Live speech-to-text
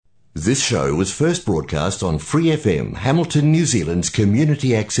This show was first broadcast on Free FM, Hamilton, New Zealand's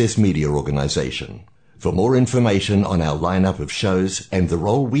community access media organisation. For more information on our lineup of shows and the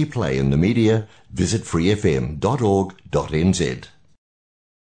role we play in the media, visit freefm.org.nz.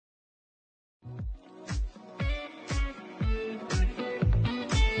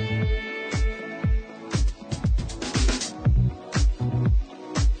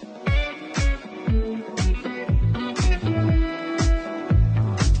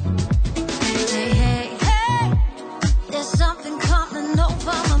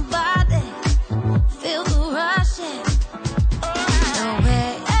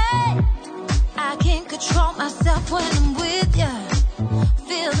 When I'm with you,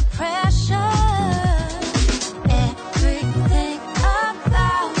 feel the pressure. Everything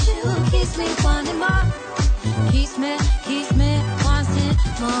about you keeps me wanting more. Keeps me wanting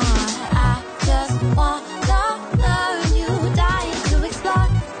more. I just wanna learn you, dying to explore.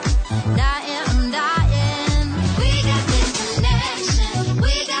 I'm dying. We got this connection,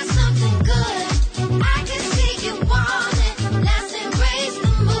 we got something good. I can see you want it. Let's embrace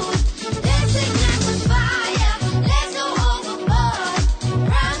the mood. Let's ignite the fire. Let's go overboard.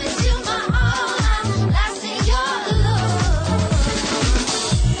 Promise you my all. I'm lost in your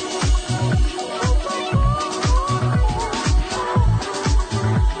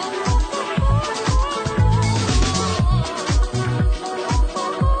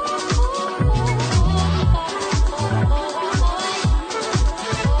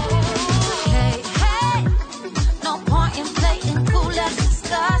Hey, no point in playing cool. Let's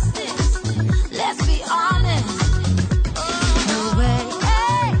discuss this. Let's be honest. No way,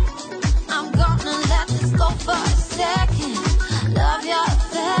 I'm gonna let this go for a second. Love your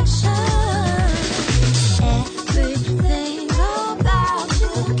affection. Everything about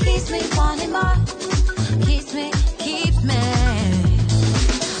you keeps me wanting more. Keeps me.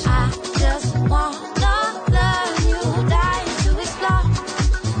 I just wanna learn you, dying to explore.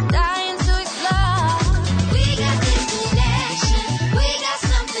 We got this connection, we got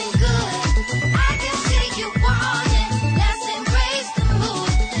something good. I can see you want it. Let's embrace the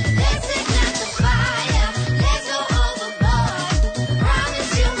mood. Let's ignite the fire. Let's go overboard.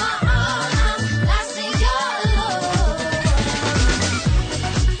 Promise you my all. I'm lost in your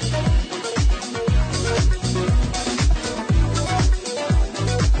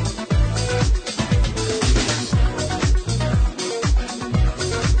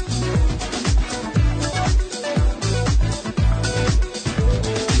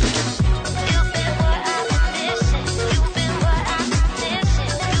You've been what I've been missing. You've been what I've been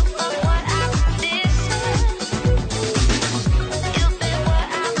missing. You are what I've been missing. You've been what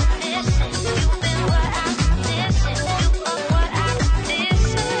I've been missing. You've been what I've been missing. You are what I've been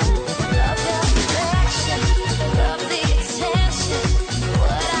missing. Love your affection. Love the attention.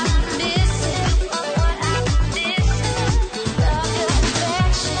 What I've been missing. You are what I've been missing. Love your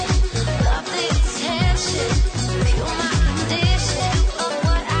affection. Love the attention. Feel my condition. You are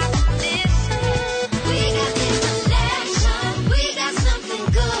what I've been missing. We got this connection. We got something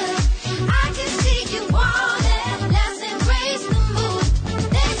good. I can see you want it. Let's embrace the mood.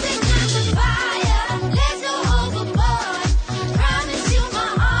 Let's ignite the fire. Let's go overboard. Promise you my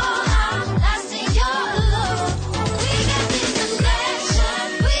all. I'm lost in your love. We got this connection.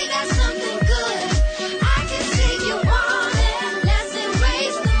 We got something good. I can see you want it. Let's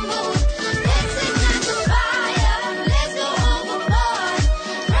embrace the mood. Let's ignite the fire. Let's go overboard.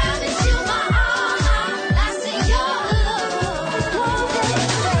 Promise you my all. I'm lost in your love. Love the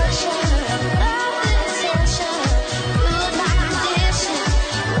affection. Love the attention. Feel my condition.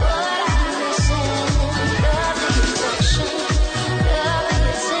 What I'm missing. Love the affection. Love the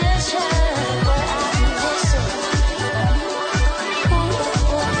attention. What I've been missing.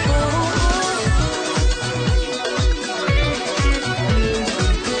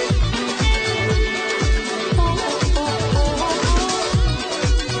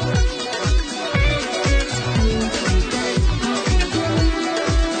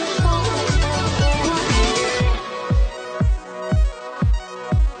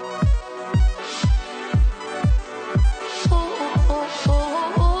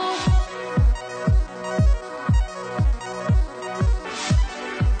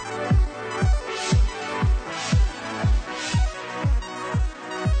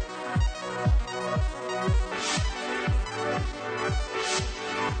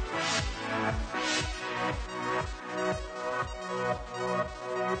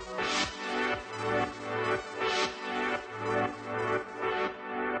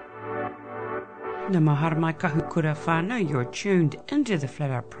 Na mahara mai kahukura whānau, you're tuned into the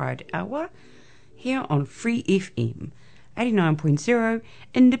Flat Out Pride Hour here on Free FM, 89.0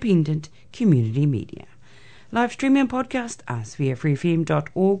 independent community media. Live streaming and podcast us via freefm.org.nz,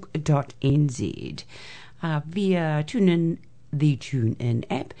 via TuneIn, the TuneIn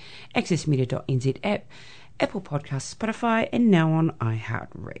app, accessmedia.nz app, Apple Podcasts, Spotify, and now on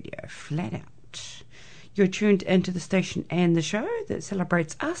iHeartRadio. Flat out. You're tuned into the station and the show that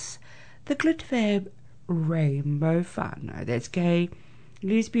celebrates us, the Glitfab Rainbow Whānau. That's gay,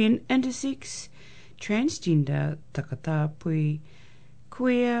 lesbian, intersex, transgender, takatapui,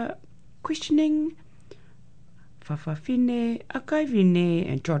 queer, questioning, whawhawhine, akaivine,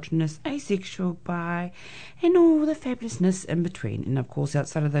 androgynous, asexual, bi, and all the fabulousness in between. And of course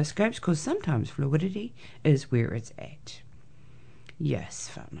outside of those scopes, because sometimes fluidity is where it's at.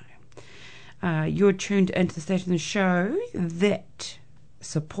 Yes, whānau. You're tuned into the station of the show that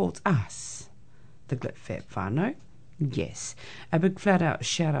supports us, the Glitfab Whānau. Yes, a big flat out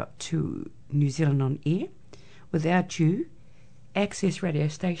shout out to New Zealand On Air. Without you, access radio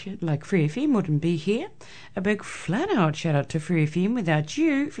station like Free FM wouldn't be here. A big flat out shout out to Free FM. Without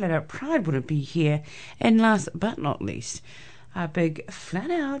you, Flat Out Pride wouldn't be here. And last but not least, a big flat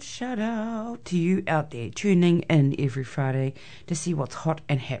out shout out to you out there tuning in every Friday to see what's hot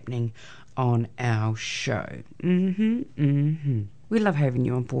and happening on our show. We love having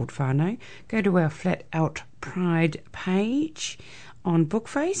you on board, whānau. Go to our Flat Out Pride page on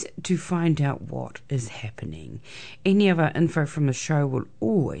Bookface to find out what is happening. Any of our info from the show will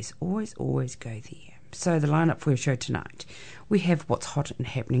always go there. So the lineup for your show tonight. We have what's hot and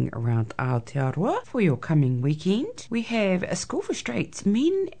happening around Aotearoa for your coming weekend. We have a School for Straights,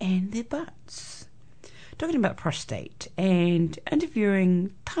 Men and Their Butts, talking about prostate and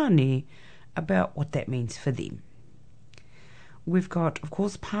interviewing Tane about what that means for them. We've got, of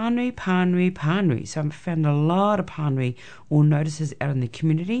course, Pānui. So I found a lot of Pānui or notices out in the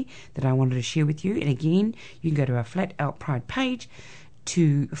community that I wanted to share with you. And again, you can go to our Flat Out Pride page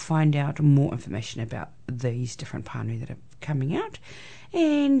to find out more information about these different Pānui that are coming out.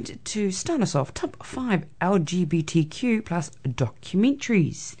 And to start us off, top 5 LGBTQ plus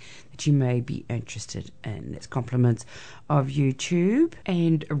documentaries that you may be interested in. It's compliments of YouTube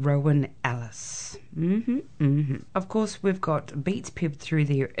and Rowan Ellis. Of course, we've got Beats Pep through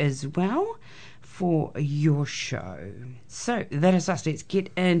there as well for your show. So that is us. Let's get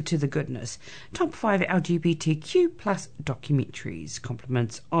into the goodness. Top 5 LGBTQ plus documentaries,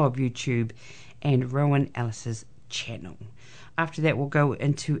 compliments of YouTube and Rowan Ellis's channel. After that, we'll go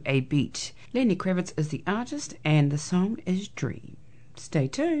into a beat. Lenny Kravitz is the artist, and the song is Dream. Stay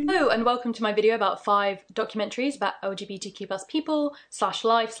tuned. Hello, and welcome to my video about 5 documentaries about LGBTQ plus people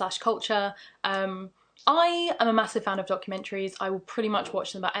 /life /culture. I am a massive fan of documentaries. I will pretty much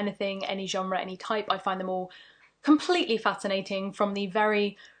watch them about anything, any genre, any type. I find them all completely fascinating, from the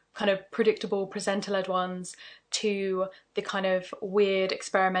very kind of predictable presenter-led ones to the kind of weird,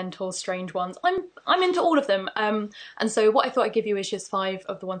 experimental, strange ones. I'm into all of them. And so what I thought I'd give you is just 5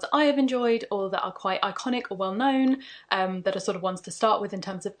 of the ones that I have enjoyed, or that are quite iconic or well known, that are sort of ones to start with in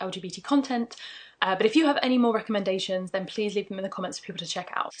terms of LGBT content. But if you have any more recommendations, then please leave them in the comments for people to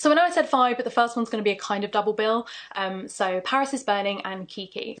check out. So I know I said 5, but the first one's going to be a kind of double bill. So Paris is Burning and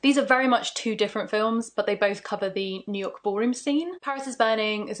Kiki. These are very much 2 different films, but they both cover the New York ballroom scene. Paris is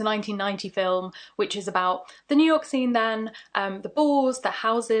Burning is a 1990 film, which is about the New York scene then, the balls, the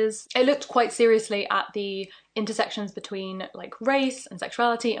houses. It looked quite seriously at the intersections between like race and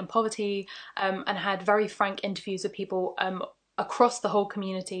sexuality and poverty, and had very frank interviews with people across the whole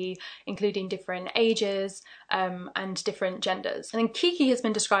community, including different ages and different genders. And then Kiki has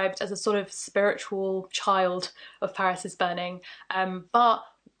been described as a sort of spiritual child of Paris is Burning, but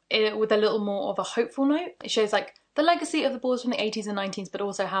with a little more of a hopeful note. It shows like the legacy of the balls from the 80s and 90s, but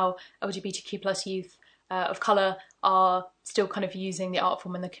also how LGBTQ plus youth of colour are still kind of using the art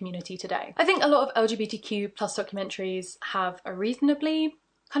form in the community today. I think a lot of LGBTQ plus documentaries have a reasonably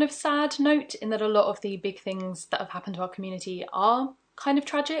kind of sad note, in that a lot of the big things that have happened to our community are kind of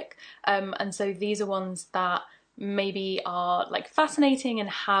tragic, and so these are ones that maybe are like fascinating and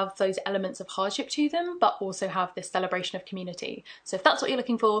have those elements of hardship to them, but also have this celebration of community. So if that's what you're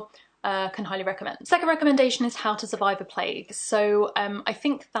looking for, can highly recommend. Second recommendation is How to Survive a Plague. So I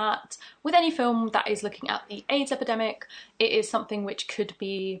think that with any film that is looking at the AIDS epidemic, it is something which could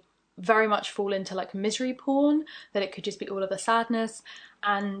be very much fall into like misery porn, that it could just be all of the sadness.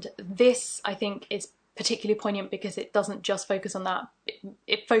 And this, I think, is particularly poignant because it doesn't just focus on that.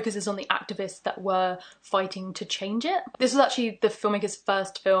 It focuses on the activists that were fighting to change it. This was actually the filmmaker's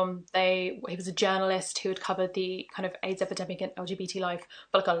first film. He was a journalist who had covered the kind of AIDS epidemic and LGBT life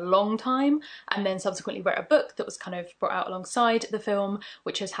for like a long time, and then subsequently wrote a book that was kind of brought out alongside the film,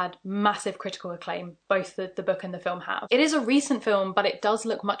 which has had massive critical acclaim. Both the book and the film have. It is a recent film, but it does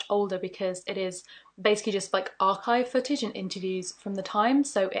look much older because it is basically just like archive footage and interviews from the time,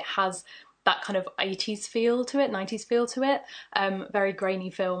 so it has that kind of 80s feel to it, 90s feel to it, very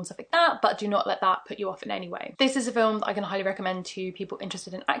grainy film, stuff like that, but do not let that put you off in any way. This is a film that I can highly recommend to people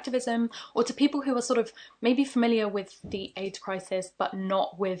interested in activism, or to people who are sort of maybe familiar with the AIDS crisis, but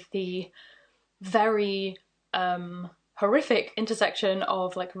not with the very horrific intersection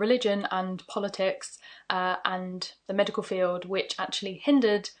of like religion and politics and the medical field, which actually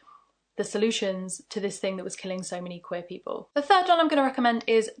hindered the solutions to this thing that was killing so many queer people. The third one I'm going to recommend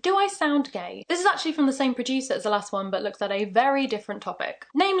is Do I Sound Gay? This is actually from the same producer as the last one, but looks at a very different topic.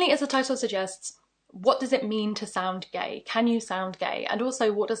 Namely, as the title suggests, what does it mean to sound gay? Can you sound gay? And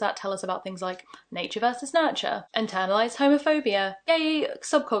also, what does that tell us about things like nature versus nurture, internalized homophobia, gay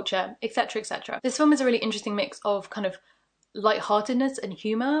subculture, etc, etc. This film is a really interesting mix of kind of lightheartedness and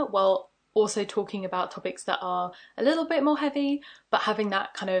humour, while also talking about topics that are a little bit more heavy, but having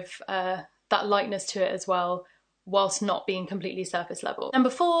that kind of that lightness to it as well, whilst not being completely surface level. Number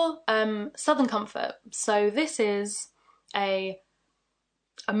 4, Southern Comfort. So this is a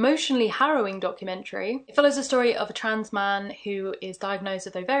emotionally harrowing documentary. It follows the story of a trans man who is diagnosed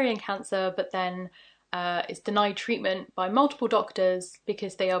with ovarian cancer, but then is denied treatment by multiple doctors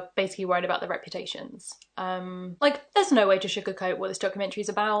because they are basically worried about their reputations. Like, there's no way to sugarcoat what this documentary is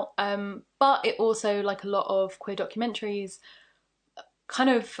about, but it also, like a lot of queer documentaries, kind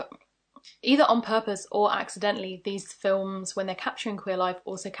of either on purpose or accidentally, these films, when they're capturing queer life,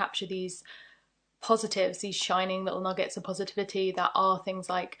 also capture these positives, these shining little nuggets of positivity that are things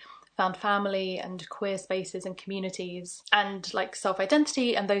like found family and queer spaces and communities and like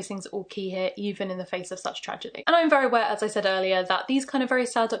self-identity, and those things are all key here, even in the face of such tragedy. And I'm very aware, as I said earlier, that these kind of very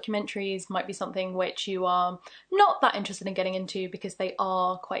sad documentaries might be something which you are not that interested in getting into because they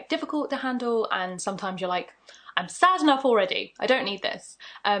are quite difficult to handle, and sometimes you're like, I'm sad enough already, I don't need this.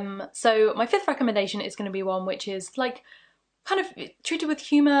 So my 5th recommendation is going to be one which is like kind of treated with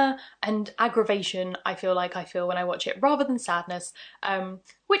humour and aggravation, I feel when I watch it, rather than sadness,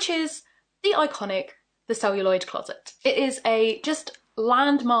 which is the iconic The Celluloid Closet. It is a just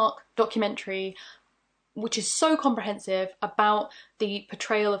landmark documentary which is so comprehensive about the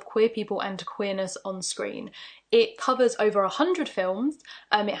portrayal of queer people and queerness on screen. It covers over 100 films,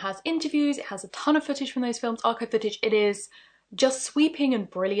 it has interviews, it has a ton of footage from those films, archive footage. It is just sweeping and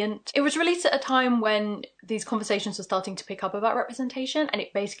brilliant. It was released at a time when these conversations were starting to pick up about representation, and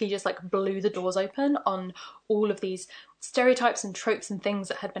it basically just like blew the doors open on all of these stereotypes and tropes and things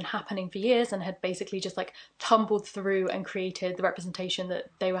that had been happening for years and had basically just like tumbled through and created the representation that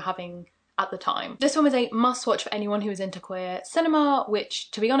they were having at the time. This one was a must-watch for anyone who is into queer cinema,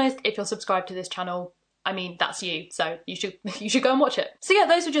 which, to be honest, if you're subscribed to this channel, I mean, that's you, so you should go and watch it. So yeah,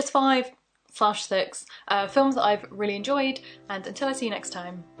 those were just 5/6 films that I've really enjoyed, and until I see you next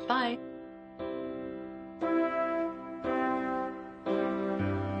time, bye!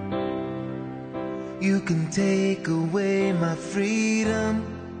 You can take away my freedom,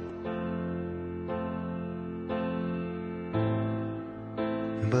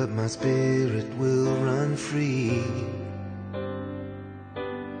 but my spirit will run free.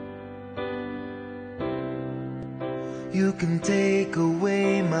 You can take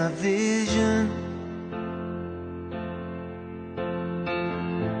away my vision,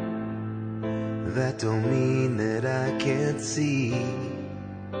 that don't mean that I can't see.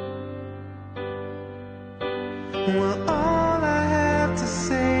 Well, all I have to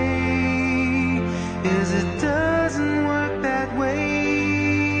say is it doesn't work that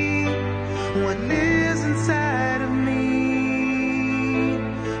way. What lives inside of me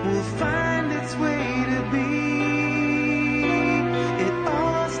will find its way to be. It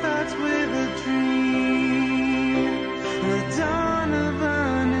all starts with a dream, the dawn of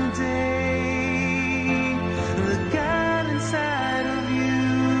a new day. The God inside of you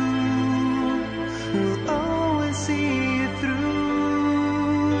will always see it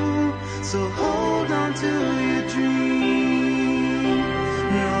through. So hold on to your dream.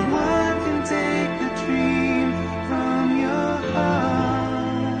 No one can take the dream from your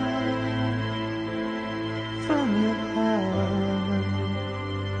heart, from your heart.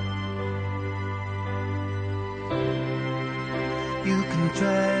 You can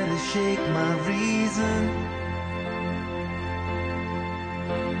try to shake my reason,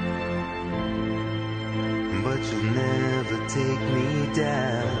 but you'll never take me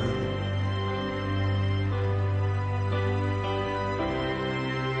down.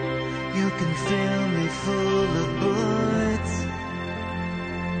 You can fill me full of bullets,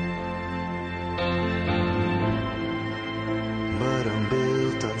 but I'm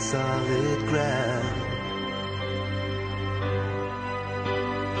built on solid ground.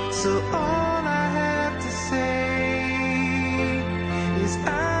 So all I have to say is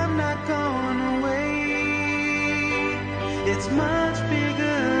I'm not going away. It's much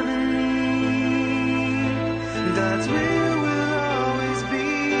bigger than me. That's where we'll always be.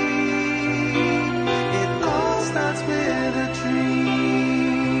 It all starts with a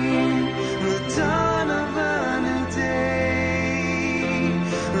dream, the dawn of a new day.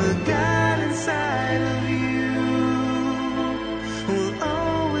 The God inside of you will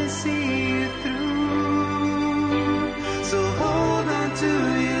always see you through. So hold on to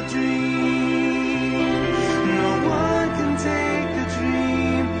your dream. No one can take the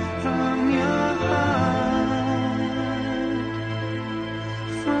dream from your heart,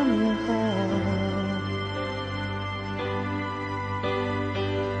 from your heart.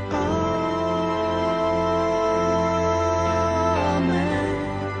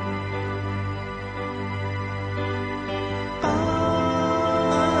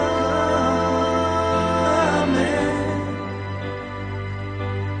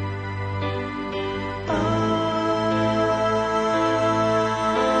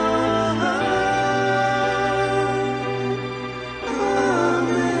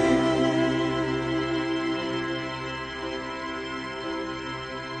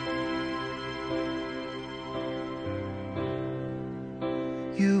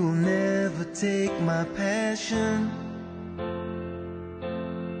 You will never take my passion,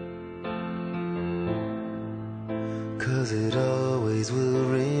 cause it always will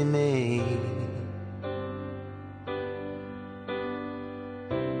remain.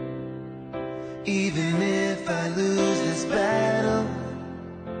 Even if I lose this battle,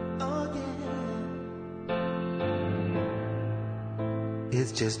 oh yeah,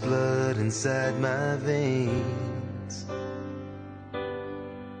 it's just blood inside my veins.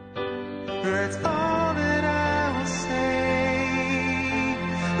 That's all that I will say.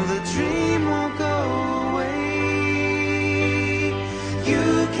 The dream won't go away.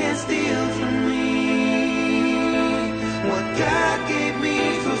 You can't steal from me what God gave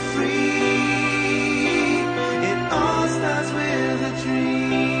me for free. It all starts with a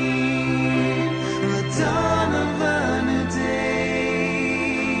dream, the dawn of a new day.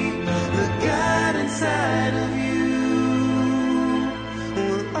 The God inside of you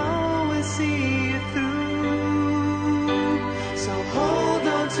will always see you through. So hold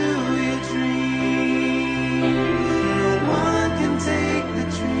on to your dream. No one can take the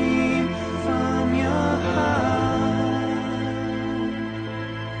dream from your heart,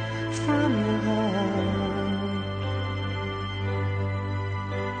 from your heart.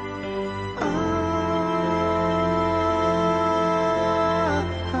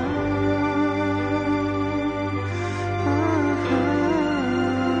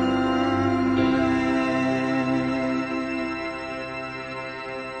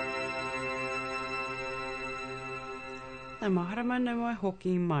 Nā maharama nā mai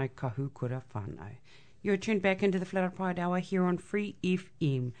hoki mai kahukura whānau. You're tuned back into the Flat Out Pride Hour here on Free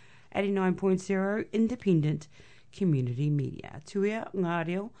FM 89.0 Independent Community Media. Tuia ngā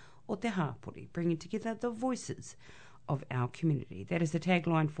reo o te hāpori, bringing together the voices of our community. That is the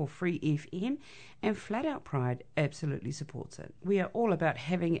tagline for Free FM, and Flat Out Pride absolutely supports it. We are all about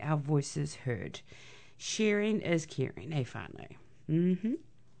having our voices heard. Sharing is caring, eh whānau?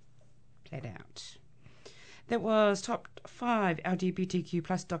 Flat out. That was top 5 LGBTQ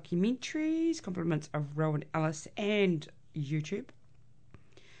plus documentaries, compliments of Rowan Ellis and YouTube.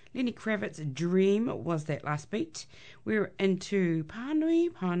 Lenny Kravitz's Dream was that last beat. We're into Pānui.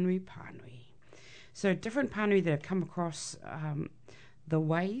 So different Pānui that have come across the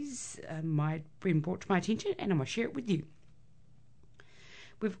ways been brought to my attention, and I'm going to share it with you.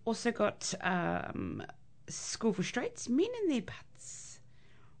 We've also got School for Straights, Men in Their Butts.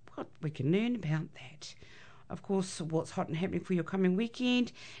 What we can learn about that. Of course, what's hot and happening for your coming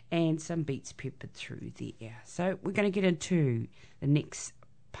weekend, and some beats peppered through the air. So we're going to get into the next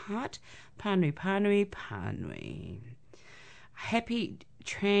part. Pānui. Happy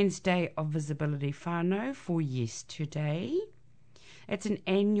Trans Day of Visibility whānau for yesterday. It's an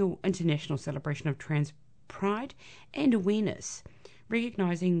annual international celebration of trans pride and awareness,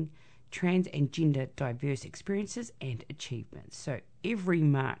 recognising trans and gender diverse experiences and achievements. So every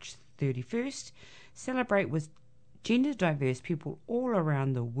March 31st, celebrate with gender diverse people all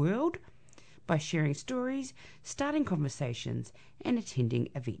around the world by sharing stories, starting conversations, and attending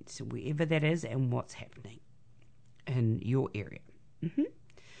events, wherever that is and what's happening in your area.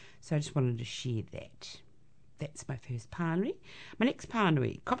 So I just wanted to share that. That's my first pānui. My next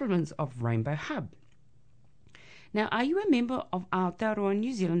pānui, compliments of Rainbow Hub. Now, are you a member of Aotearoa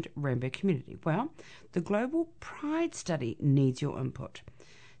New Zealand Rainbow Community? Well, the Global Pride Study needs your input.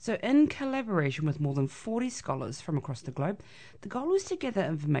 So in collaboration with more than 40 scholars from across the globe, the goal is to gather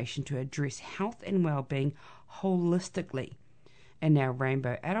information to address health and well-being holistically in our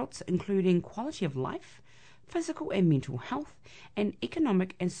rainbow adults, including quality of life, physical and mental health, and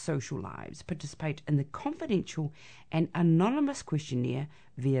economic and social lives. Participate in the confidential and anonymous questionnaire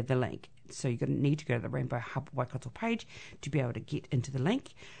via the link. So you're going to need to go to the Rainbow Hub Waikato page to be able to get into the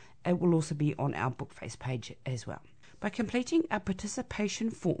link. It will also be on our Bookface page as well. By completing a participation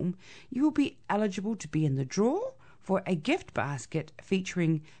form, you will be eligible to be in the draw for a gift basket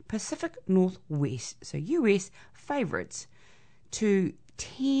featuring Pacific Northwest, so US, favourites to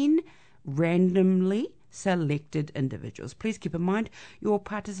 10 randomly selected individuals. Please keep in mind your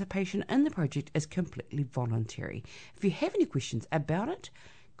participation in the project is completely voluntary. If you have any questions about it,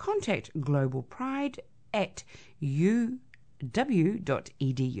 contact Global Pride at uw.edu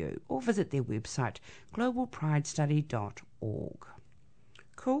or visit their website globalpridestudy.org.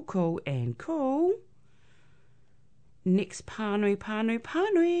 Cool and cool. Next pānui.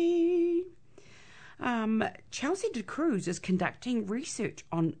 Chelsea De Cruz is conducting research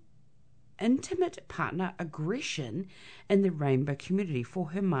on intimate partner aggression in the rainbow community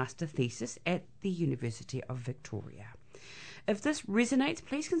for her master thesis at the University of Victoria. If this resonates,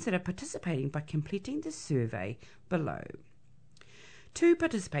 please consider participating by completing the survey below. To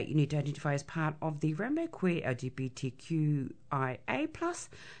participate, you need to identify as part of the Rainbow Queer LGBTQIA+,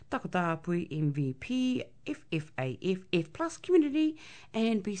 Takotapui MVP, FFAFF+ community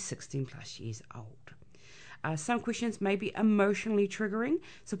and be 16 plus years old. Some questions may be emotionally triggering.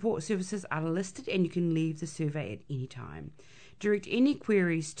 Support services are listed and you can leave the survey at any time. Direct any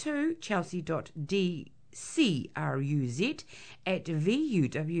queries to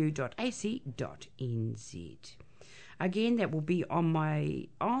chelsea.dcruz@vuw.ac.nz. Again, that will be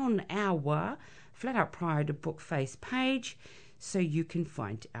on our Flat Out Pride Bookface page, so you can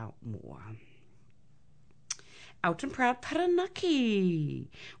find out more. Out and Proud Taranaki.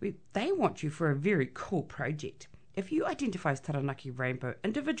 They want you for a very cool project. If you identify as Taranaki Rainbow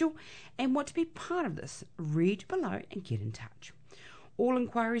individual and want to be part of this, read below and get in touch. All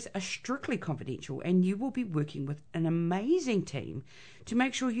inquiries are strictly confidential and you will be working with an amazing team to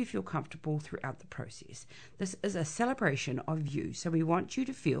make sure you feel comfortable throughout the process. This is a celebration of you, so we want you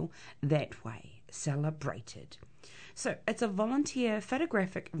to feel that way, celebrated. So it's a volunteer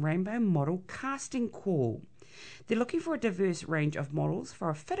photographic rainbow model casting call. They're looking for a diverse range of models for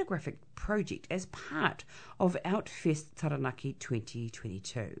a photographic project as part of Outfest Taranaki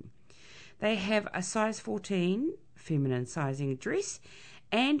 2022. They have a size 14 feminine sizing dress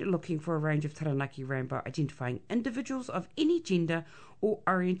and looking for a range of Taranaki Rainbow identifying individuals of any gender or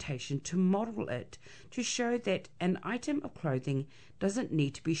orientation to model it, to show that an item of clothing doesn't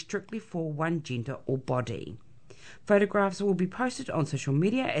need to be strictly for one gender or body. Photographs will be posted on social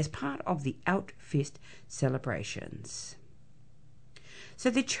media as part of the Outfest celebrations.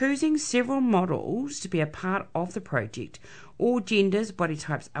 So they're choosing several models to be a part of the project. All genders, body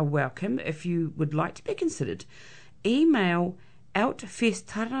types are welcome. If you would like to be considered, email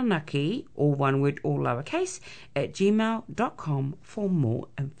outfesttaranaki, all one word, all lowercase, at gmail.com for more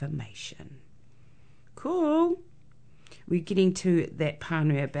information. Cool. We're getting to that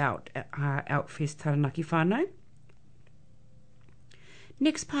pānui about Outfest Taranaki whānau.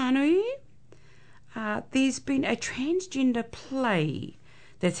 Next pānui, there's been a transgender play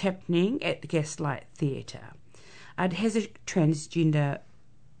that's happening at the Gaslight Theatre. It has a transgender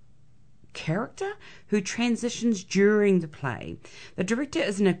character who transitions during the play. The director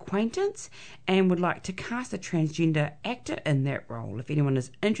is an acquaintance and would like to cast a transgender actor in that role. If anyone is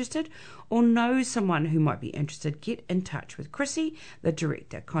interested or knows someone who might be interested, get in touch with Chrissy, the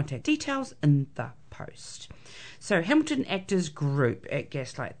director. Contact details in the post. So Hamilton Actors Group at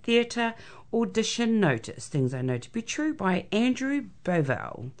Gaslight Theatre, audition notice, Things I Know to Be True by Andrew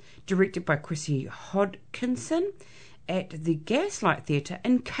Bovell, directed by Chrissy Hodkinson at the Gaslight Theatre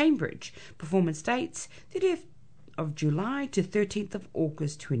in Cambridge. Performance dates 30th of July to 13th of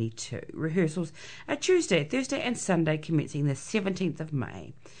August 22. Rehearsals are Tuesday, Thursday and Sunday commencing the 17th of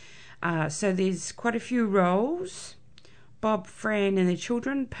May. So there's quite a few roles. Bob, Fran and their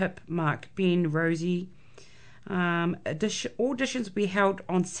children, Pip, Mark, Ben, Rosie. Auditions will be held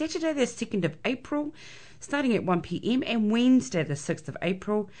on Saturday the 2nd of April starting at 1 p.m. and Wednesday the 6th of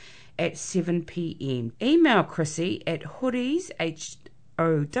April at 7 p.m. Email Chrissy at hoodies,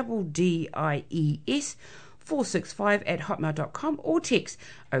 HODDIES, 465 at hotmail.com or text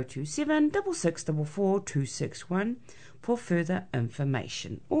 027 6644 261 for further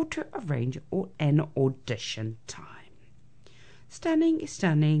information or to arrange an audition time. Stunning,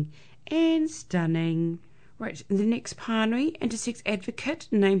 stunning, and stunning. Right, the next pānui, intersex advocate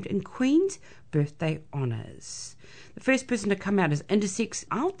named in Queen's birthday honours. The first person to come out as intersex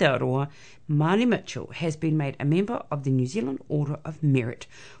Aotearoa, Māni Mitchell, has been made a member of the New Zealand Order of Merit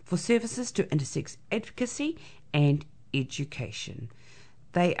for services to intersex advocacy and education.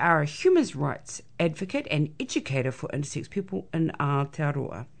 They are a human rights advocate and educator for intersex people in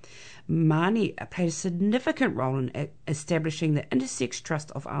Aotearoa. Māni played a significant role in establishing the Intersex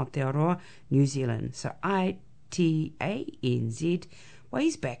Trust of Aotearoa, New Zealand, so ITANZ,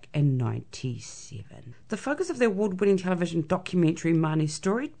 ways back in 1997. The focus of the award-winning television documentary Māni's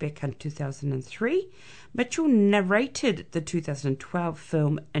Story, back in 2003, Mitchell narrated the 2012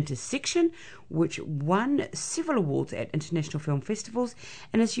 film Intersection, which won several awards at international film festivals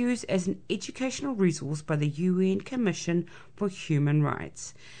and is used as an educational resource by the UN Commission for Human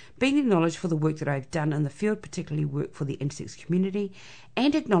Rights. Being acknowledged for the work that I've done in the field, particularly work for the intersex community,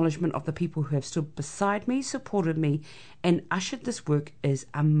 and acknowledgement of the people who have stood beside me, supported me, and ushered this work is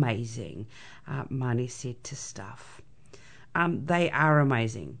amazing, Māni said to staff. They are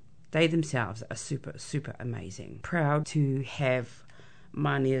amazing. They themselves are super, super amazing. Proud to have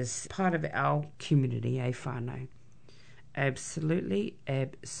Māni as part of our community, whānau. Absolutely,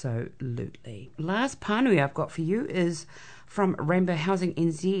 absolutely. Last pānui I've got for you is from Rainbow Housing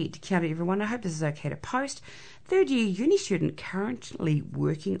NZ. Kia ora everyone, I hope this is okay to post. Third year uni student currently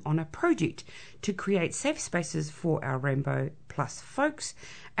working on a project to create safe spaces for our Rainbow Plus folks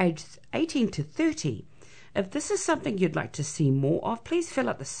aged 18 to 30. If this is something you'd like to see more of, please fill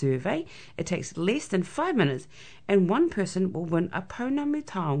out the survey. It takes less than 5 minutes and one person will win a pounamu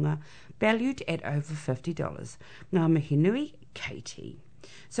taonga valued at over $50. Ngā mihi nui, Katie.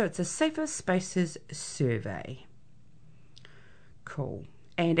 So it's a Safer Spaces survey. Cool.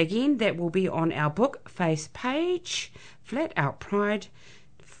 And again, that will be on our book face page, Flat Out Pride,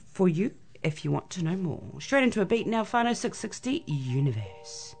 for you if you want to know more. Straight into a beat now, whānau 660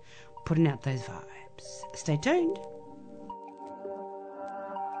 Universe. Putting out those vibes. Stay tuned.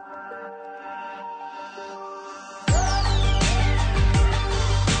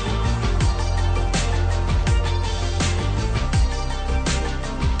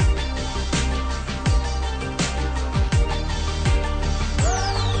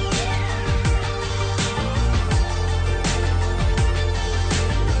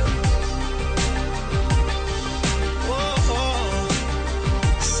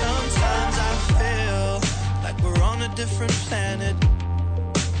 Different planet.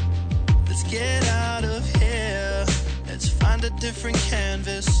 Let's get out of here. Let's find a different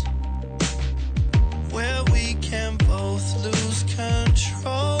canvas where we can both lose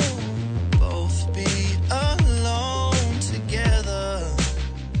control, both be alone together,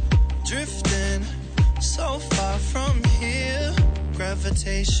 drifting so far from here.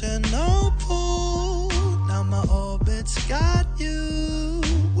 Gravitational pull. Now my orbit's got you.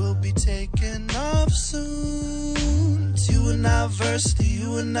 We'll be taking off soon. You and I verse,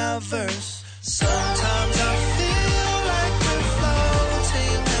 you and I verse. Sometimes I feel like we're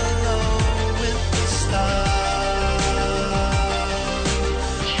floating alone with the stars.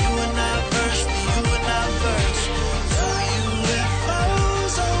 You and I verse, you and I verse. Through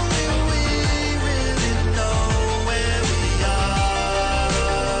UFOs, only we really know where we are.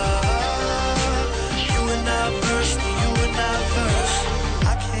 You and I verse, you and I verse. I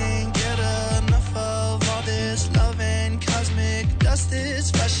can't get enough of all this love and cosmic dust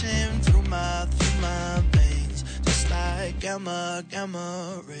is rushing through my veins, just like gamma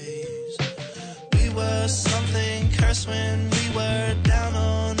rays. We were something cursed when we were down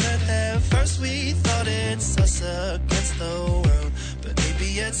on earth. At first we thought it's us against the world, but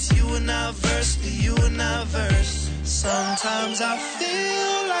maybe it's you and I verse, you and I verse. Sometimes I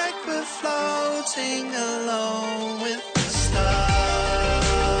feel like we're floating alone with the stars.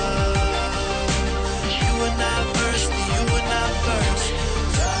 You and I verse, you and I verse.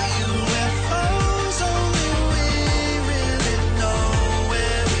 Through UFOs, only we really know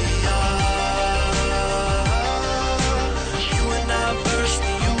where we are. You and I verse,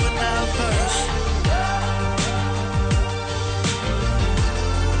 you and I verse.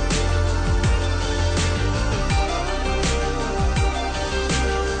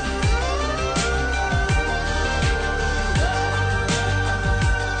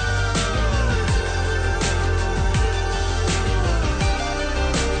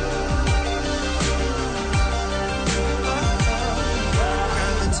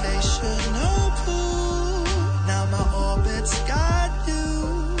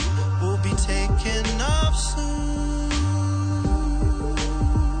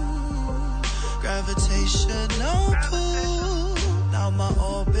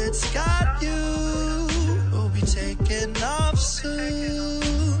 that's got you will be taking off soon.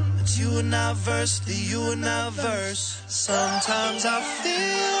 It's you and I verse, the you and I verse. Sometimes I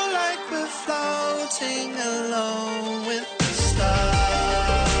feel like we're floating alone with the stars.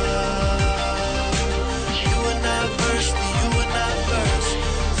 You and I verse, the you and I verse.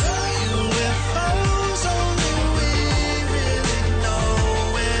 UFOs, only we really know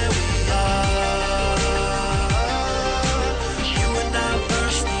where we are. You and I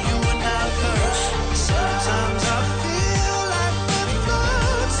verse, the you and I verse. Sometimes I feel like we're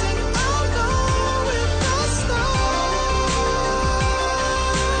floating alone with the stars.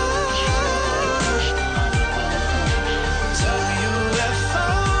 To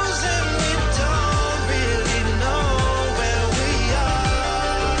UFOs and we don't really know where we are.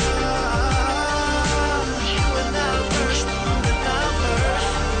 You and I verse, the you and I verse.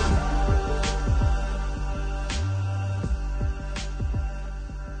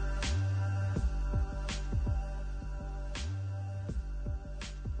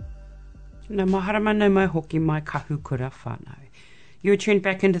 No maharama no mai hoki mai kahukura whānau. You're tuned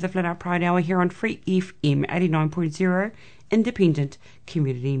back into the Flat Out Pride Hour here on Free FM 89.0 Independent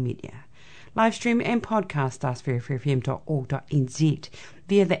Community Media. Live stream and podcast us via freefm.org.nz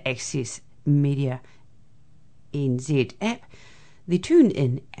via the Access Media NZ app, the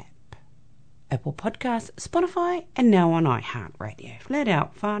TuneIn app, Apple Podcasts, Spotify, and now on iHeartRadio. Flat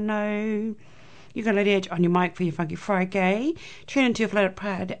Out whānau. You got Lady H on your mic for your Funky Friday. Tune into your Flat Out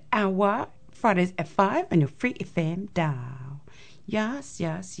Pride Hour, Fridays at 5 on your Free FM dial. Yes,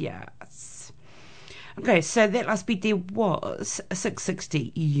 yes, yes. Okay, so that last beat there was a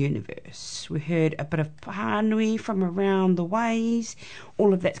 660 Universe. We heard a bit of Pānui from around the ways.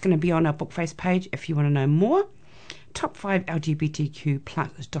 All of that's going to be on our Bookface page if you want to know more. Top 5 LGBTQ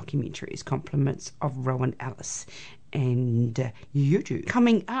plus documentaries, compliments of Rowan Ellis and YouTube.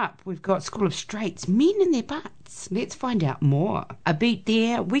 Coming up, we've got School of Straights, Men in Their Butts. Let's find out more. A beat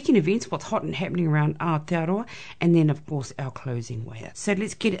there, weekend events, what's hot and happening around Aotearoa, and then, of course, our closing way. So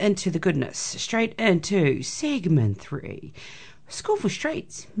let's get into the goodness. Straight into segment 3. School for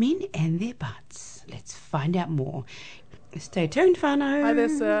Straights, Men and Their Butts. Let's find out more. Stay tuned, whānau. Hi there,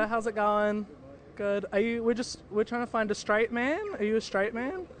 sir. How's it going? Good. Are you? We're trying to find a straight man. Are you a straight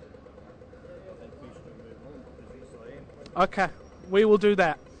man? Okay, we will do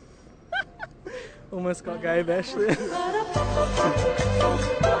that. Almost got gay bash there.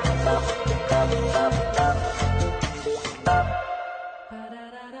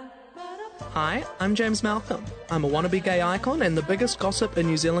 Hi, I'm James Malcolm. I'm a wannabe gay icon and the biggest gossip in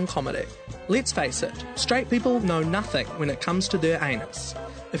New Zealand comedy. Let's face it, straight people know nothing when it comes to their anus.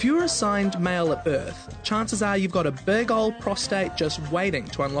 If you were assigned male at birth, chances are you've got a big old prostate just waiting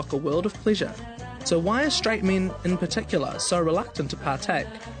to unlock a world of pleasure. So why are straight men in particular so reluctant to partake?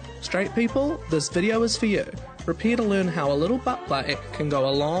 Straight people, this video is for you. Prepare to learn how a little butt play can go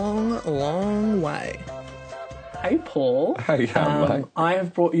a long, long way. Hey Paul. Hey, mate. I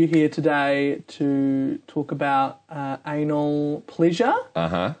have brought you here today to talk about anal pleasure.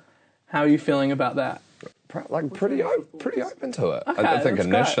 Uh-huh. How are you feeling about that? Pretty open to it. Okay, I think that's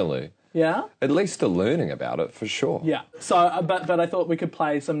initially. great. Yeah? At least to learning about it, for sure. Yeah. So, but I thought we could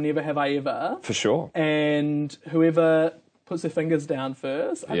play some Never Have I Ever. For sure. And whoever puts their fingers down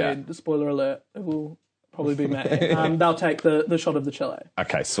first, I Yeah. mean, spoiler alert, it will probably be me. They'll take the shot of the chili.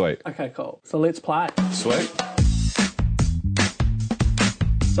 Okay, sweet. Okay, cool. So let's play. Sweet.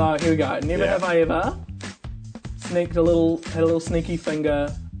 So here we go. Never Yeah. have I ever had a little sneaky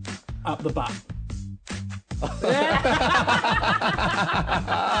finger up the butt.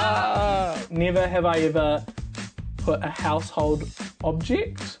 Never have I ever put a household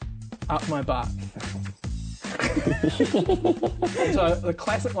object up my butt. So the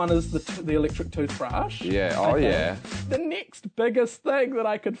classic one is the electric toothbrush. Yeah, oh yeah. The next biggest thing that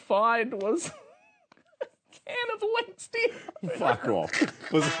I could find was a can of Lynx deodorant. Fuck off.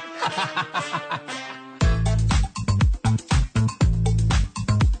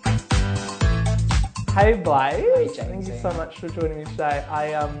 Hey Blaze, thank you so much for joining me today.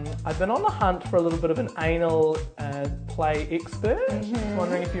 I've been on the hunt for a little bit of an anal play expert. Just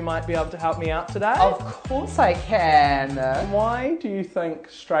wondering if you might be able to help me out today. Of course I can. Why do you think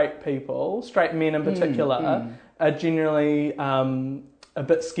straight people, straight men in particular, are generally a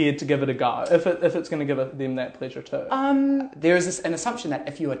bit scared to give it a go, if it's going to give them that pleasure too? There is an assumption that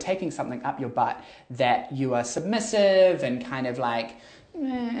if you are taking something up your butt, that you are submissive and kind of like,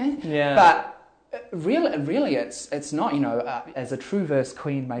 Yeah. But Really, it's not. As a true verse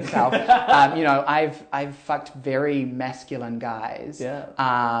queen myself, I've fucked very masculine guys. Yeah.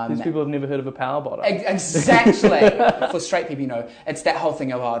 These people have never heard of a power bottom. Exactly. For straight people, it's that whole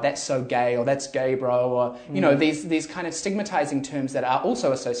thing of, oh, that's so gay, or that's gay, bro, or these kind of stigmatizing terms that are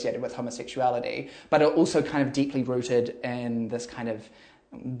also associated with homosexuality, but are also kind of deeply rooted in this kind of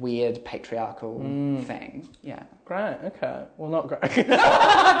weird patriarchal thing. Yeah. Great, okay. Well, not great.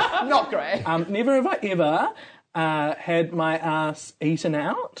 Not great. Never have I ever had my ass eaten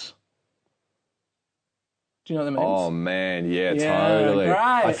out. Do you know what that means? Oh man, yeah, Yeah, totally.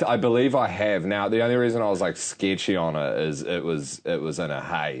 great. I believe I have. Now the only reason I was like sketchy on it is it was in a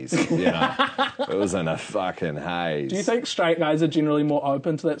haze. It was in a fucking haze. Do you think straight guys are generally more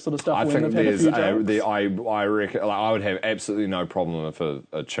open to that sort of stuff I when think they've had a few jokes? I reckon like, I would have absolutely no problem if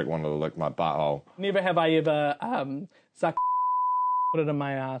a chick wanted to lick my butthole. Never have I ever sucked put it in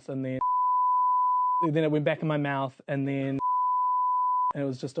my ass and then it went back in my mouth and then it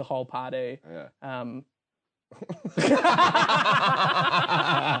was just a whole party. Yeah.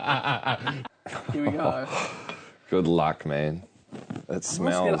 Here we go. Good luck, man. It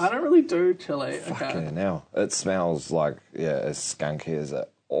smells. I don't really do chili. Okay. Fucking hell. It smells like, as skunky as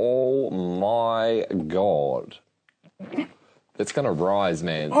it. Oh my god. It's gonna rise,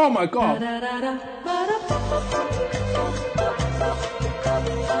 man. Oh my god.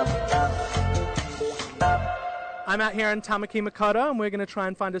 I'm out here in Tamaki Makaurau and we're going to try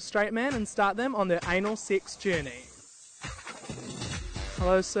and find a straight man and start them on their anal sex journey.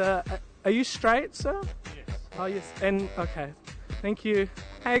 Hello, sir. Are you straight, sir? Yes. Oh, yes. And, okay. Thank you.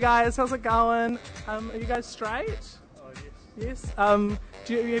 Hey, guys. How's it going? Are you guys straight? Oh, yes. Yes. Have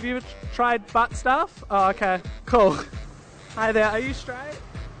you ever tried butt stuff? Oh, okay. Cool. Hi there. Are you straight?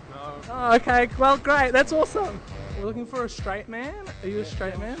 No. Oh, okay. Well, great. That's awesome. We're looking for a straight man. Are you a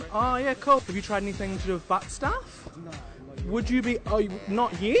straight man? Oh, yeah, cool. Have you tried anything to do with butt stuff? No. Would you be? Oh,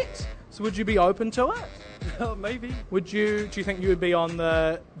 not yet. So would you be open to it? Maybe. Do you think you would be on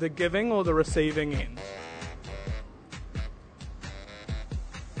the giving or the receiving end?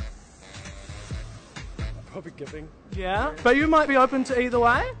 Probably giving. Yeah, but you might be open to either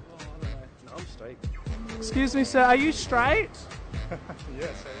way. Oh, I don't know. No, I'm straight. Excuse me, sir. Are you straight?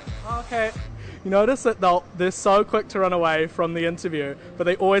 Yes. Okay. You notice that they're so quick to run away from the interview, but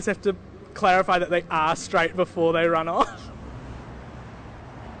they always have to clarify that they are straight before they run off.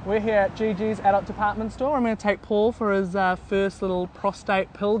 We're here at GG's adult department store. I'm going to take Paul for his first little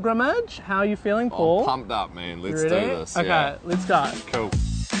prostate pilgrimage. How are you feeling, Paul? I'm pumped up, man. Let's You do ready? this. Okay, Yeah. let's go. Cool.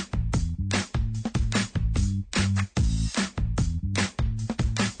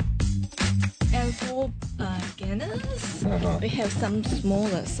 And for beginners, we have some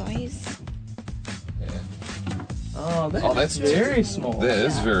smaller size. Oh, that's very small. That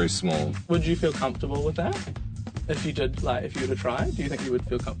is very small. Would you feel comfortable with that? If you were to try, do you think you would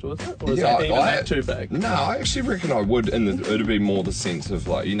feel comfortable with it? Or is that even that too big? No, I actually reckon I would, and it'd be more the sense of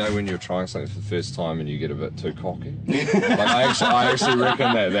like, when you're trying something for the first time and you get a bit too cocky. Like I actually reckon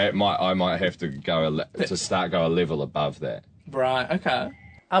I might have to go a level above that. Right, okay.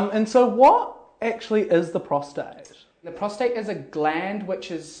 And so what actually is the prostate? The prostate is a gland which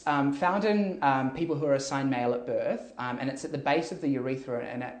is found in people who are assigned male at birth, and it's at the base of the urethra,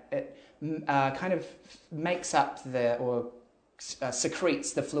 and it kind of makes up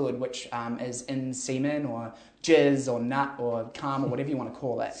secretes the fluid which is in semen or jizz or nut or cum or whatever you want to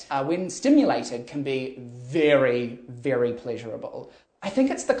call it. When stimulated, can be very, very pleasurable. I think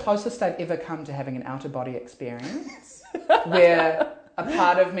it's the closest I've ever come to having an out-of-body experience, where a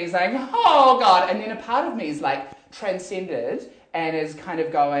part of me is like, oh God, and then a part of me is like transcended and is kind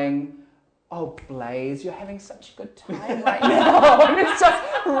of going, oh Blaze, you're having such a good time right now. And it's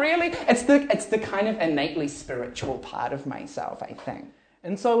just really, it's the kind of innately spiritual part of myself, I think.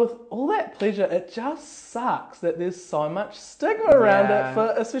 And so with all that pleasure, it just sucks that there's so much stigma around it,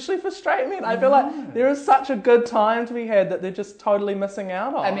 especially for straight men. I feel like there is such a good time to be had that they're just totally missing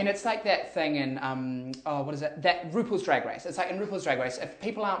out on. I mean, it's like that thing in, that RuPaul's Drag Race. It's like in RuPaul's Drag Race, if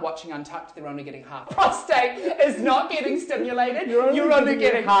people aren't watching Untucked, they're only getting half. Prostate is not getting stimulated. You're only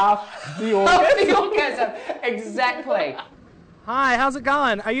getting half the orgasm. Half the orgasm. Exactly. Hi, how's it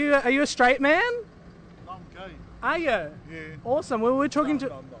going? Are you a straight man? I'm gay. Are you? Yeah. Awesome. Well, we're talking to...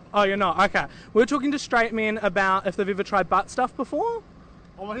 No, I'm not. Oh, you're not? Okay. We're talking to straight men about if they've ever tried butt stuff before.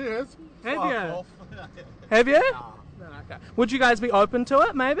 Oh, he is. Have Fuck you? off. Have you? No. Okay. Would you guys be open to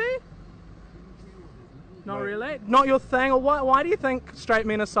it, maybe? Not really? Not your thing? Or why do you think straight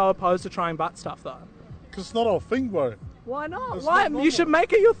men are so opposed to trying butt stuff, though? Because it's not our thing, bro. Why not? It's Why? not normal. You should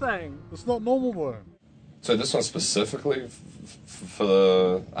make it your thing. It's not normal, bro. So this one's specifically for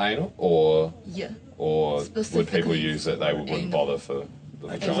the anal, or Yeah. would people Specifically use it? They for wouldn't anal. bother for the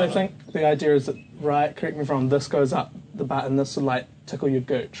Because vagina. I think the idea is that, right, correct me if I'm wrong, this goes up the butt and this would like tickle your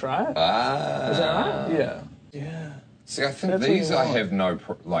gooch, right? Is that right? Yeah. Yeah. See, I think That's what these you I want. have no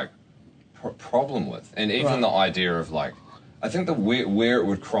problem with, and even the idea of like, I think the where it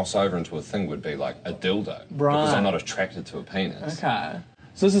would cross over into a thing would be like a dildo, because Right. I'm not attracted to a penis. Okay.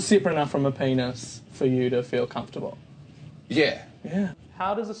 So this is separate enough from a penis for you to feel comfortable. Yeah. Yeah.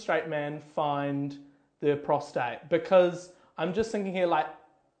 How does a straight man find their prostate? Because I'm just thinking here, like,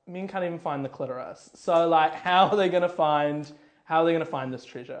 men can't even find the clitoris. So, like, how are they going to find this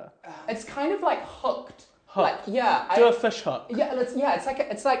treasure? It's kind of like hooked. Like, yeah. Do a fish hook. Yeah,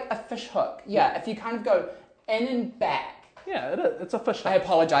 it's like a fish hook. Yeah, if you kind of go in and back. Yeah, it is. It's a fish I hook.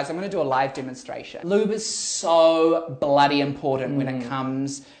 apologise, I'm going to do a live demonstration. Lube is so bloody important when it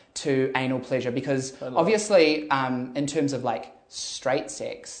comes to anal pleasure because obviously in terms of like straight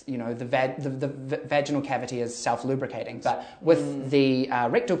sex, you know, the vaginal cavity is self-lubricating, but with the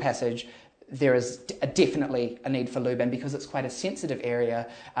rectal passage, there is definitely a need for lube, and because it's quite a sensitive area,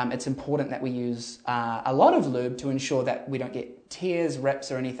 it's important that we use a lot of lube to ensure that we don't get tears,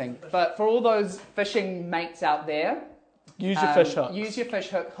 rips or anything. But for all those fishing mates out there, Use your fish hook. use your fish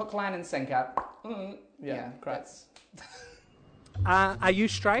hook, line and sinker. Yeah, great. that's- Are you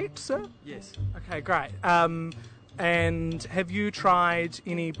straight, sir? Yes. Okay, great. And have you tried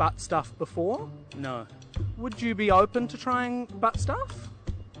any butt stuff before? No. Would you be open to trying butt stuff?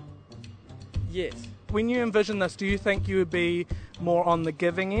 Yes. When you envision this, do you think you would be more on the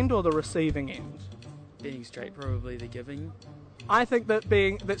giving end or the receiving end? Being straight, probably the giving. I think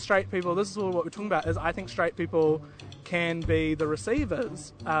that straight people, this is all what we're talking about, is I think straight people can be the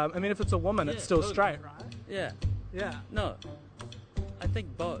receivers. I mean, if it's a woman, it's still totally. straight, right? Yeah. Yeah. No. I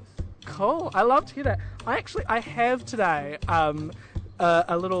think both. Cool. I love to hear that. I have today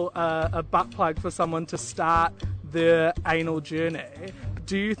a little a butt plug for someone to start their anal journey.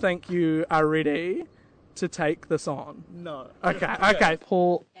 Do you think you are ready to take this on? No. Okay.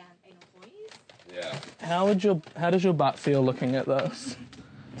 Paul, Yeah. how does your butt feel looking at this?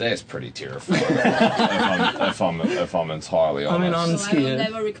 That's pretty terrifying. if I'm entirely honest. I mean, I'm So I will scared.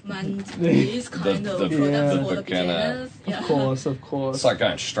 never recommend this kind of the products for the beginner. beginners. Yeah. Of course. It's like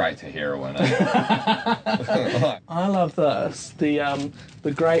going straight to heroin. Eh? I love this. The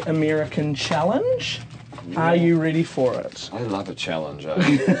Great American Challenge. Are you ready for it? I love a challenge.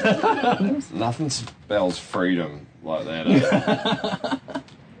 Eh? Nothing spells freedom like that. Eh?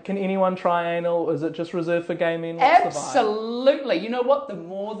 Can anyone try anal? Is it just reserved for gay men? What's the vibe? Absolutely. You know what? The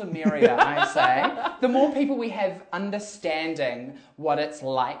more the merrier, I say. The more people we have understanding what it's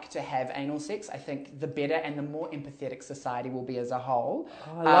like to have anal sex, I think the better and the more empathetic society will be as a whole.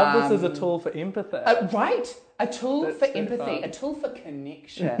 I love this as a tool for empathy. Right. A tool That's for so empathy, fun. a tool for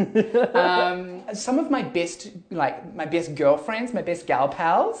connection. Some of my best girlfriends, my best gal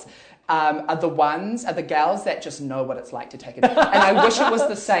pals, are the gals that just know what it's like to take it. And I wish it was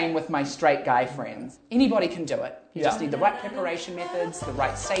the same with my straight guy friends. Anybody can do it. You just need the right preparation methods, the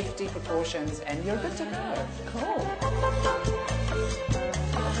right safety precautions, and you're good to go. Cool.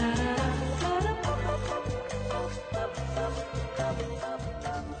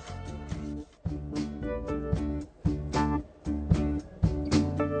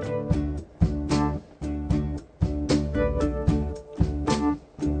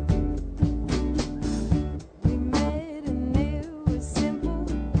 We met and it was simple.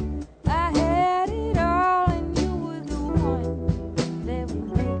 I had it all and you were the one that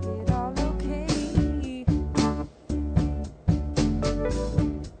would make it all okay.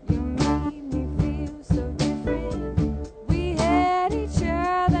 You made me feel so different. We had each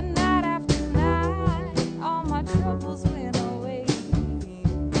other night after night. All my troubles went away.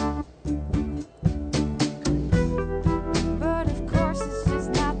 But of course it's just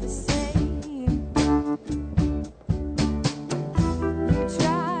not the same. You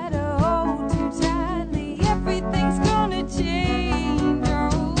try to hold too tightly, everything's gonna change.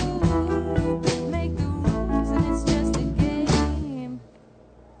 Oh, make the rules and it's just a game.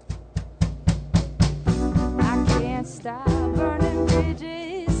 I can't stop burning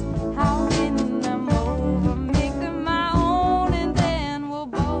bridges, how win them over, make them my own, and then we'll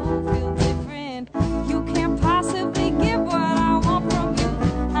both feel different. You can't possibly get what I want from you.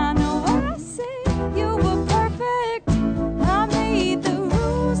 I know what I say, you were perfect. I made the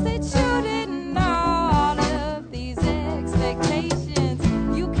rules that you didn't know. All of these expectations,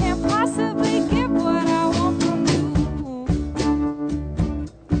 you can't possibly get what I want from you.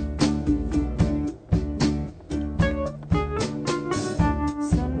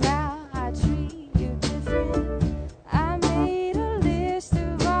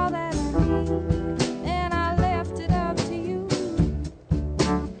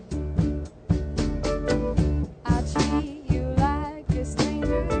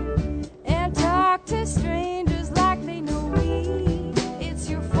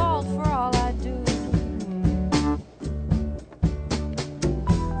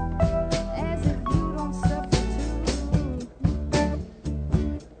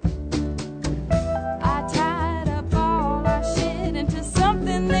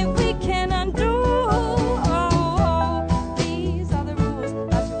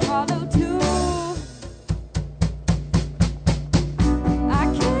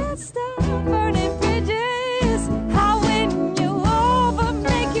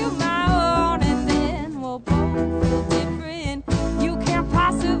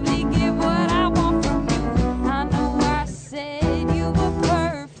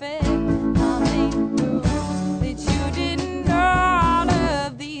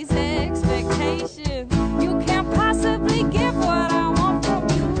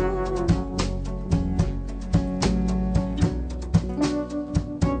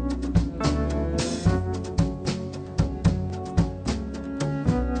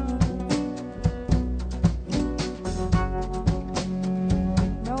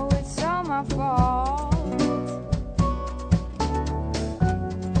 my fault.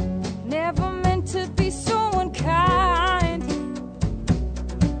 Never meant to be so unkind.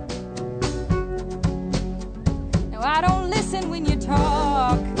 Now I don't listen when you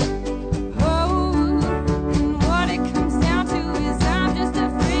talk. Oh, and what it comes down to is I'm just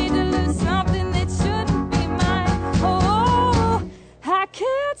afraid to lose something that shouldn't be mine. Oh, I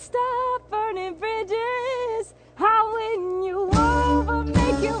can't stop burning bridges. I'll win you over,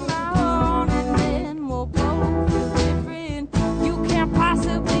 make you my own, and then we'll both feel different. You can't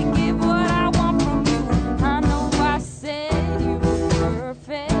possibly give what I want from you. I know I said you were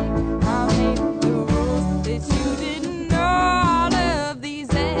perfect. I made the rules that you didn't know. All of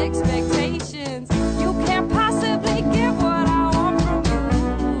these expectations, you can't possibly give what I want from you.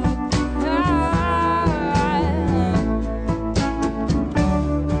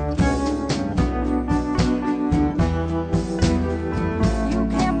 You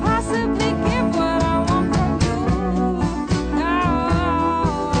can't possibly give what I want from you.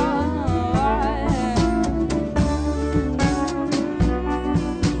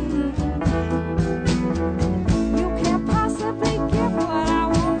 You can't possibly give what I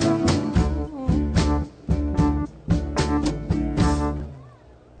want from you.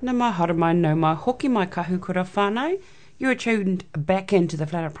 Na mai hara mai, no mai hoki mai kahukura whānau. You're tuned back into the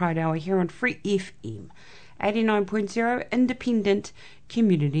Flat Out Pride Hour here on Free FM 89.0 independent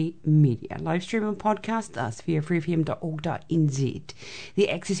community media. Live stream and podcast us via freefm.org.nz, the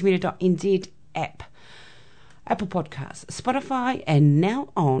accessmedia.nz app, Apple Podcasts, Spotify, and now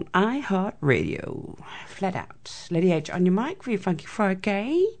on iHeartRadio. Flat Out. Lady H on your mic for your Funky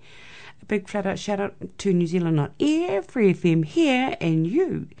Friday. A big flat out shout out to New Zealand on air, Free FM here, and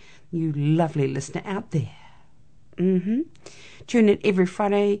you lovely listener out there. Tune in every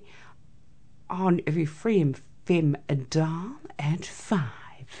Friday on every Free FM dial at 5.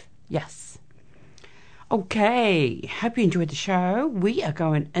 Yes. Okay, hope you enjoyed the show. We are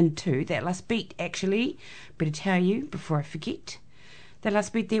going into that last beat, actually. Better tell you before I forget. The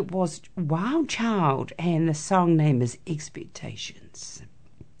last beat there was Wild Child, and the song name is Expectations.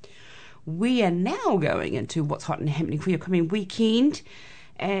 We are now going into what's hot and happening for your coming weekend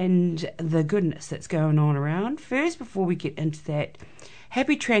and the goodness that's going on around. First, before we get into that,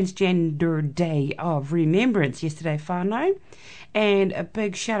 happy Transgender Day of Remembrance yesterday, whānau. And a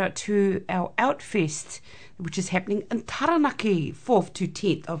big shout out to our Outfest, which is happening in Taranaki, 4th to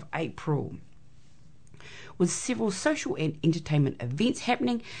 10th of April. With several social and entertainment events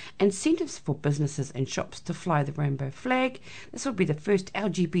happening, incentives for businesses and shops to fly the rainbow flag. This will be the first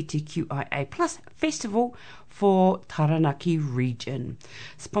LGBTQIA+ festival for Taranaki region.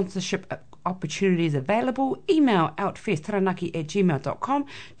 Sponsorship opportunities available. Email outfesttaranaki@gmail.com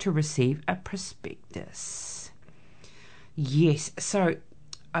to receive a prospectus. Yes, so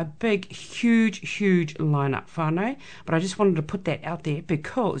a big, huge lineup, whānau. But I just wanted to put that out there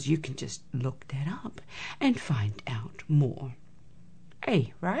because you can just look that up and find out more.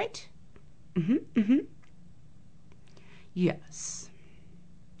 Hey, right? Yes.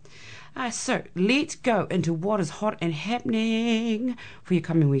 So let's go into what is hot and happening for your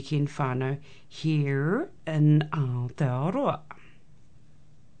coming weekend, whānau, here in Aotearoa.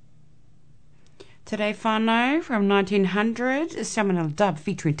 Today, whānau, from 1900, Salmonella Dub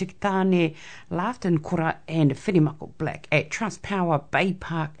featuring Tikitane, Laughton Kora and Whirimako Black at Trust Power Bay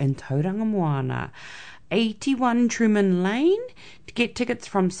Park in Tauranga Moana. 81 Truman Lane. To get tickets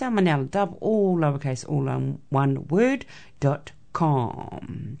from Salmonella Dub, all lowercase, all one word,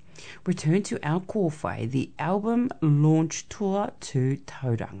 .com. Return to our Kōwhai, the album launch tour to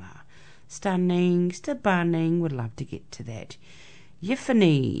Tauranga. Stunning, would love to get to that.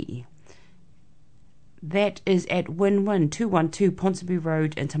 Yiffany. That is at Win-Win 212 Ponsonby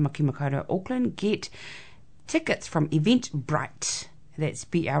Road in Tamaki Makaurau, Auckland. Get tickets from Eventbrite. That's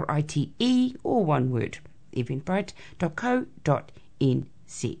BRITE, all one word.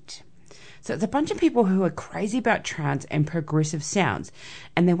 Eventbrite.co.nz. So it's a bunch of people who are crazy about trance and progressive sounds,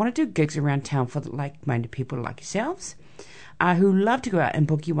 and they want to do gigs around town for like-minded people like yourselves, who love to go out and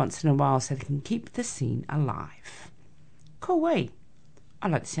boogie once in a while so they can keep the scene alive. Cool way. I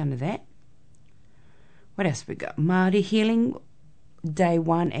like the sound of that. What else we got? Māori Healing, Day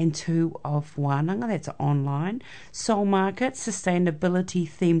 1 and 2 of Wānanga. That's online. Soul Market, sustainability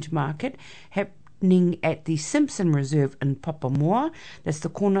themed market, happening at the Simpson Reserve in Papamoa. That's the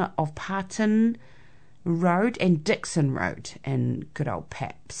corner of Parton Road and Dixon Road in good old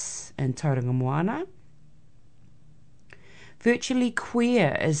Paps in Tauranga Moana. Virtually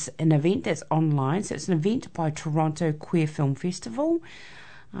Queer is an event that's online. So it's an event by Toronto Queer Film Festival.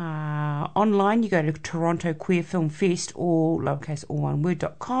 Online, you go to Toronto Queer Film Fest or lowercase all one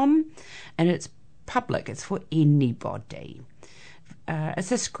word.com, and it's public. It's for anybody.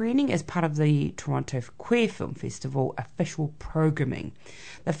 It's a screening as part of the Toronto Queer Film Festival official programming.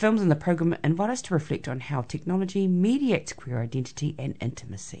 The films in the program invite us to reflect on how technology mediates queer identity and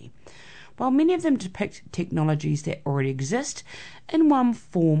intimacy. While many of them depict technologies that already exist in one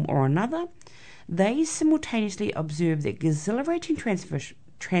form or another, they simultaneously observe the exhilarating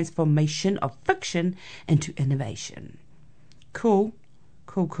transformation of fiction into innovation. Cool.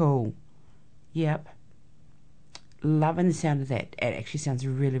 Yep. Loving the sound of that. It actually sounds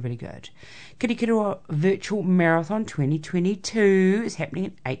really, really good. Kirikiriroa Virtual Marathon 2022 is happening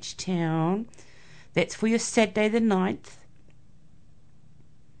in H-Town. That's for your Saturday the 9th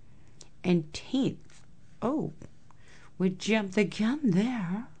and 10th. Oh, we jumped the gun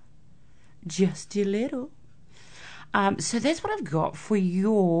there. Just a little. So that's what I've got for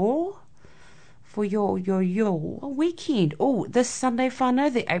your weekend. Oh, this Sunday,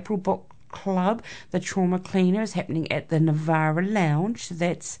 whānau, the April Book Club, the Trauma Cleaner, is happening at the Navara Lounge. So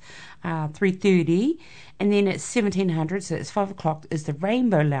that's 3:30, and then at 1700, so it's 5 o'clock, is the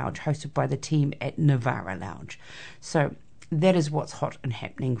Rainbow Lounge, hosted by the team at Navara Lounge. So that is what's hot and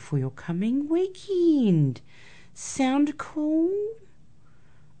happening for your coming weekend. Sound cool?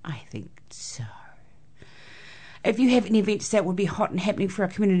 I think so. If you have any events that would be hot and happening for our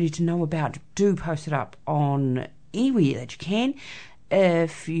community to know about, do post it up on anywhere that you can.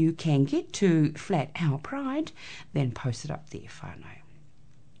 If you can get to Flat Out Pride, then post it up there, whānau.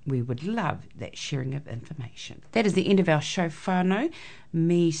 We would love that sharing of information. That is the end of our show, whānau.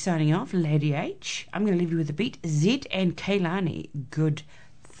 Me signing off, Lady H. I'm going to leave you with a beat. Zed and Kaylani, Good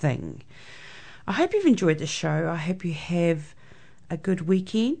Thing. I hope you've enjoyed the show. I hope you have a good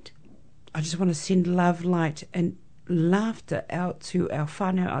weekend. I just want to send love, light and laughter out to our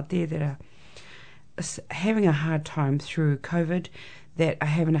whānau out there that are having a hard time through COVID, that are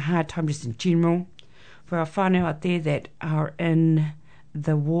having a hard time just in general. For our whānau out there that are in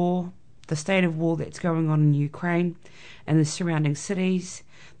the war, the state of war that's going on in Ukraine and the surrounding cities,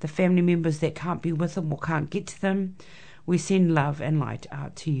 the family members that can't be with them or can't get to them, we send love and light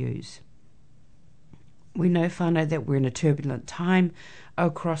out to yous. We know, whānau, that we're in a turbulent time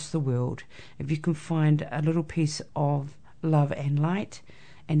across the world. If you can find a little piece of love and light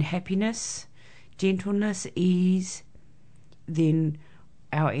and happiness, gentleness, ease, then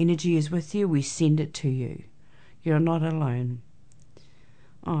our energy is with you. We send it to you. You're not alone.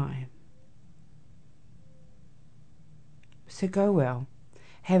 Aye. So go well.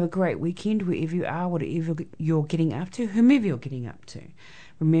 Have a great weekend wherever you are, whatever you're getting up to, whomever you're getting up to.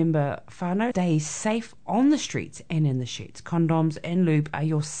 Remember, whānau, stay safe on the streets and in the sheets. Condoms and lube are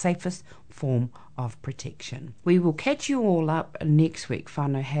your safest form of protection. We will catch you all up next week,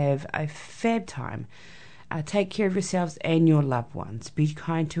 whānau. Have a fab time. Take care of yourselves and your loved ones. Be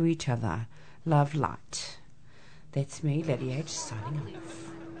kind to each other. Love, light. That's me, Lady H, signing off.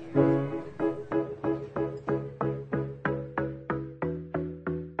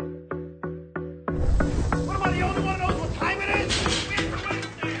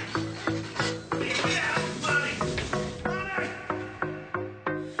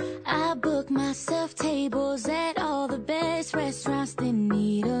 I book myself tables at all the best restaurants that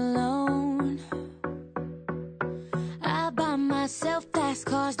need a loan. I buy myself fast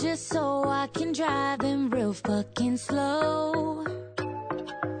cars just so I can drive them real fucking slow.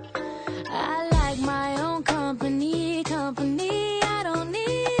 I like my own company, I don't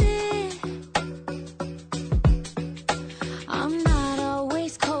need it. I'm not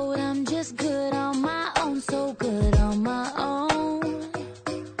always cold, I'm just good on my own, so good on my own.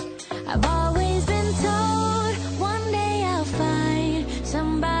 I've always been told one day I'll find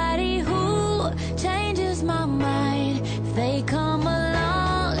somebody who changes my mind. If they come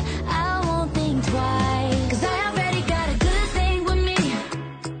along, I won't think twice. 'Cause I already got a good thing with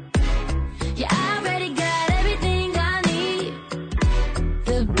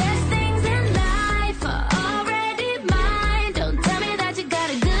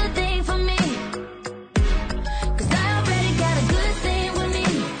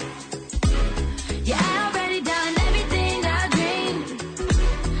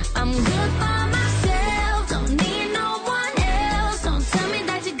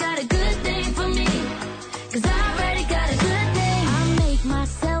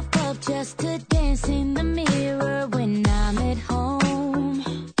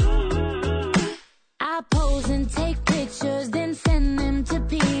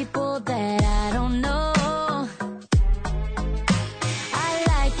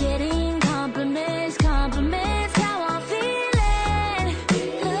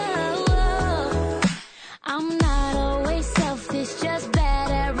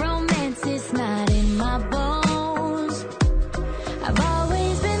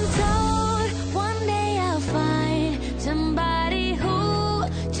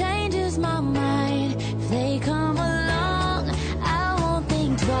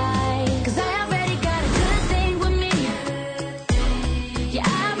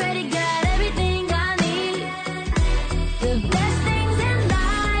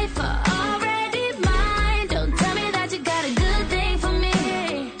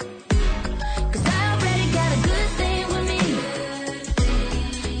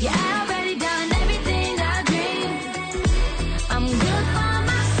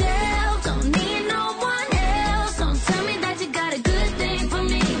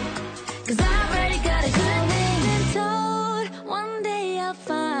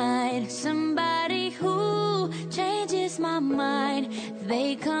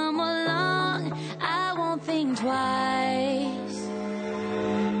they come along, I won't think twice.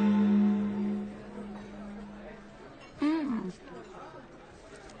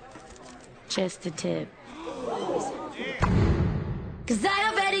 Just a tip. 'Cause I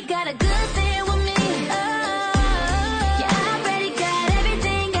already got a good thing with me. Oh, yeah, I already got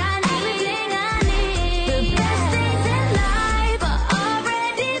everything I need. The best things in life are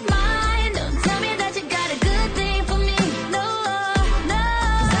already mine. Don't tell me that you got a good thing for me. No, no.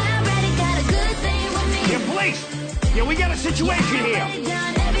 'Cause I already got a good thing with me. Yeah, police! Yeah, we got a situation here. Already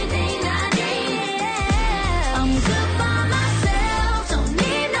done everything I need. I'm good by myself. Don't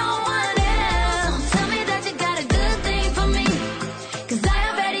need no one else. Don't tell me that you got a good thing for me. 'Cause I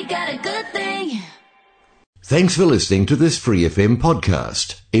already got a good thing. Thanks for listening to this Free FM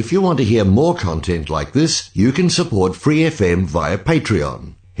podcast. If you want to hear more content like this, you can support Free FM via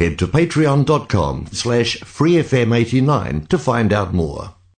Patreon. Head to patreon.com/freefm89 to find out more.